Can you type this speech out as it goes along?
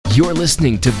You're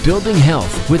listening to Building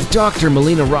Health with Dr.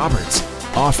 Melina Roberts,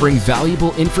 offering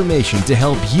valuable information to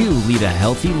help you lead a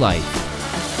healthy life.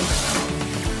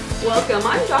 Welcome,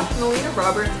 I'm Dr. Melina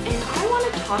Roberts, and I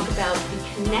want to talk about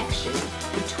the connection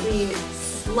between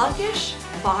sluggish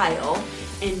bile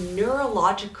and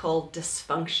neurological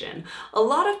dysfunction. A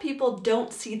lot of people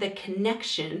don't see the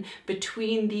connection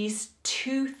between these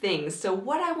two things. So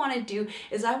what I want to do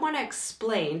is I want to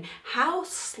explain how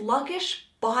sluggish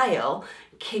bile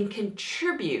can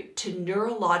contribute to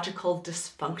neurological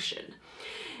dysfunction.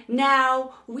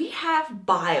 Now, we have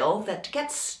bile that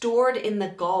gets stored in the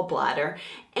gallbladder,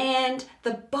 and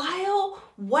the bile,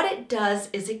 what it does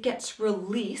is it gets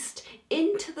released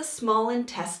into the small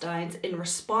intestines in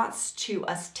response to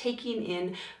us taking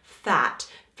in fat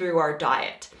through our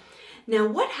diet. Now,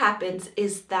 what happens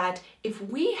is that if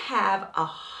we have a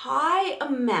high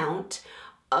amount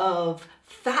of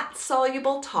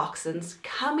fat-soluble toxins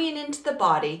coming into the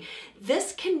body,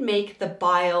 this can make the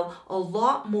bile a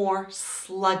lot more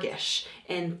sluggish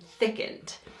and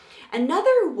thickened.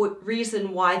 Another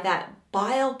reason why that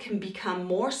bile can become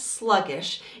more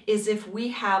sluggish is if we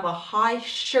have a high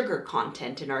sugar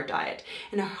content in our diet.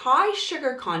 And a high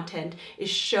sugar content is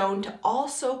shown to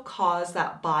also cause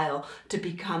that bile to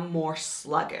become more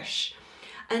sluggish.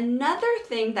 Another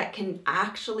thing that can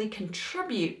actually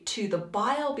contribute to the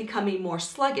bile becoming more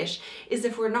sluggish is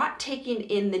if we're not taking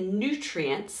in the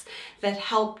nutrients that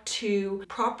help to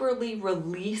properly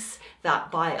release that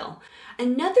bile.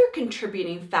 Another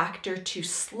contributing factor to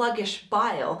sluggish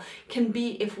bile can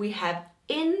be if we have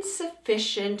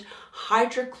insufficient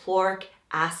hydrochloric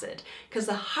acid, because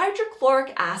the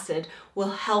hydrochloric acid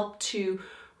will help to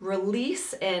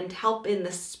release and help in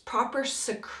the proper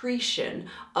secretion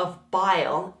of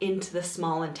bile into the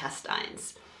small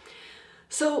intestines.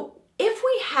 So if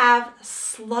we have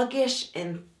sluggish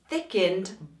and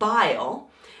thickened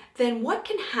bile, then what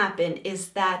can happen is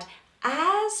that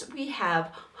as we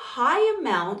have high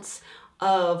amounts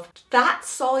of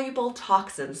fat-soluble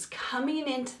toxins coming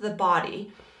into the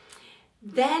body,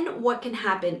 then what can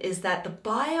happen is that the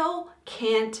bile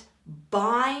can't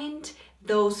bind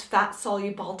those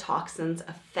fat-soluble toxins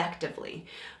effectively.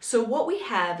 So what we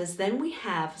have is then we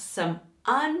have some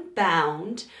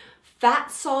unbound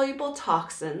fat-soluble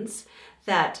toxins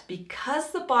that,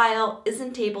 because the bile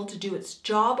isn't able to do its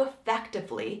job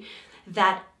effectively,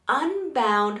 that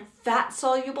unbound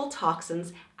fat-soluble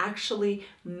toxins actually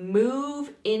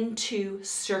move into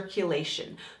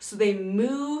circulation. So they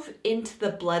move into the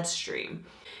bloodstream.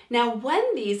 Now,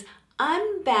 when these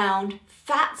unbound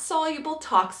fat-soluble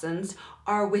toxins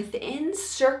are within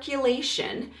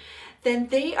circulation, then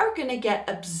they are going to get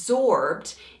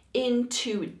absorbed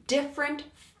into different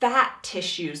fat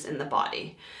tissues in the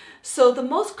body. So the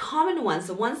most common ones,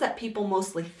 the ones that people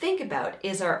mostly think about,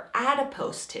 is our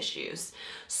adipose tissues.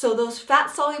 So those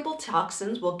fat-soluble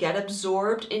toxins will get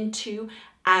absorbed into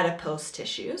adipose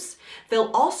tissues.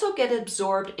 They'll also get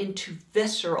absorbed into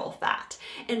visceral fat.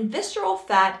 And visceral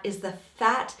fat is the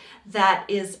fat that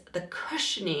is the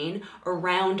cushioning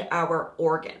around our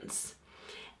organs.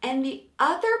 And the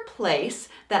other place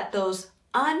that those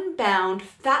unbound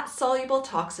fat-soluble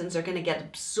toxins are going to get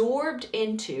absorbed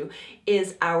into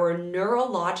is our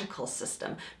neurological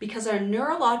system, because our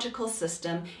neurological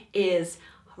system is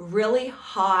really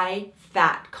high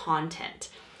fat content.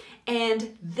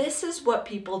 And this is what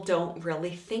people don't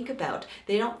really think about.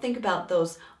 They don't think about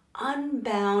those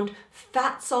unbound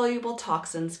fat-soluble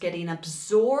toxins getting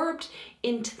absorbed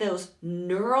into those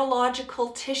neurological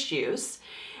tissues.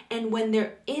 And when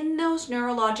they're in those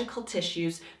neurological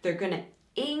tissues, they're going to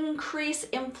increase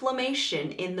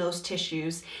inflammation in those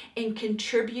tissues and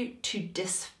contribute to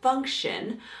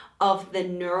dysfunction of the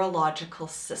neurological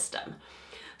system.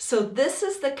 So this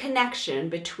is the connection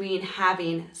between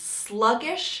having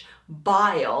sluggish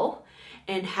bile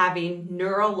and having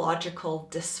neurological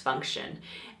dysfunction.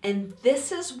 And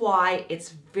this is why it's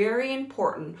very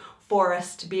important for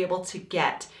us to be able to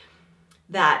get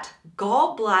that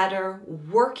gallbladder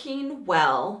working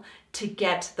well, to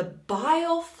get the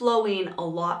bile flowing a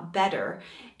lot better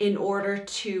in order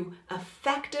to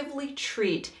effectively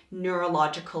treat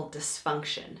neurological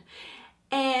dysfunction,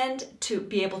 and to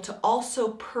be able to also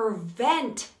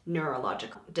prevent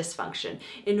neurological dysfunction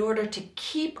in order to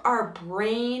keep our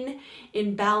brain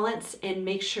in balance and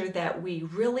make sure that we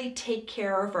really take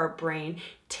care of our brain,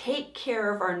 take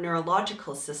care of our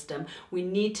neurological system. We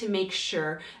need to make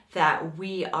sure that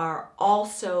we are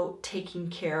also taking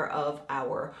care of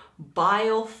our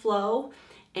bile flow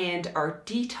and our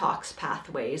detox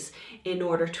pathways in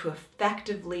order to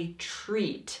effectively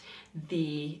treat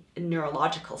the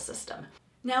neurological system.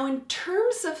 Now, in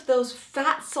terms of those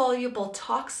fat-soluble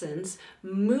toxins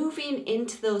moving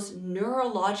into those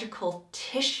neurological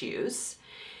tissues,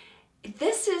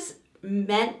 this is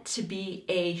meant to be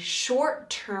a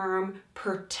short-term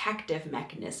protective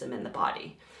mechanism in the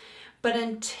body. But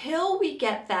until we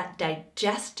get that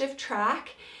digestive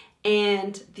tract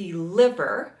and the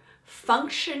liver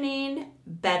functioning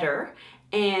better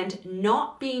and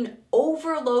not being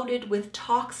overloaded with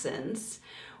toxins,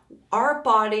 our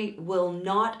body will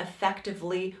not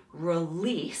effectively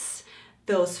release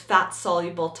those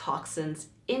fat-soluble toxins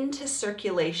into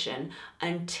circulation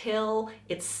until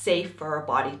it's safe for our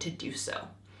body to do so.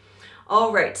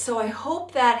 All right, so I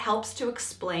hope that helps to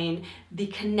explain the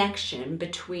connection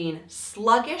between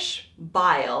sluggish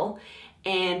bile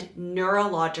and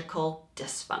neurological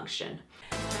dysfunction.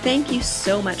 Thank you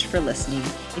so much for listening.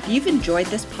 If you've enjoyed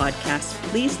this podcast,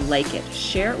 please like it,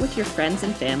 share it with your friends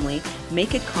and family,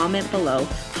 make a comment below,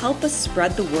 help us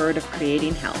spread the word of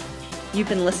creating health. You've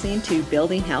been listening to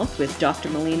Building Health with Dr.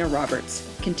 Melina Roberts.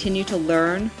 Continue to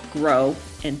learn, grow,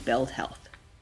 and build health.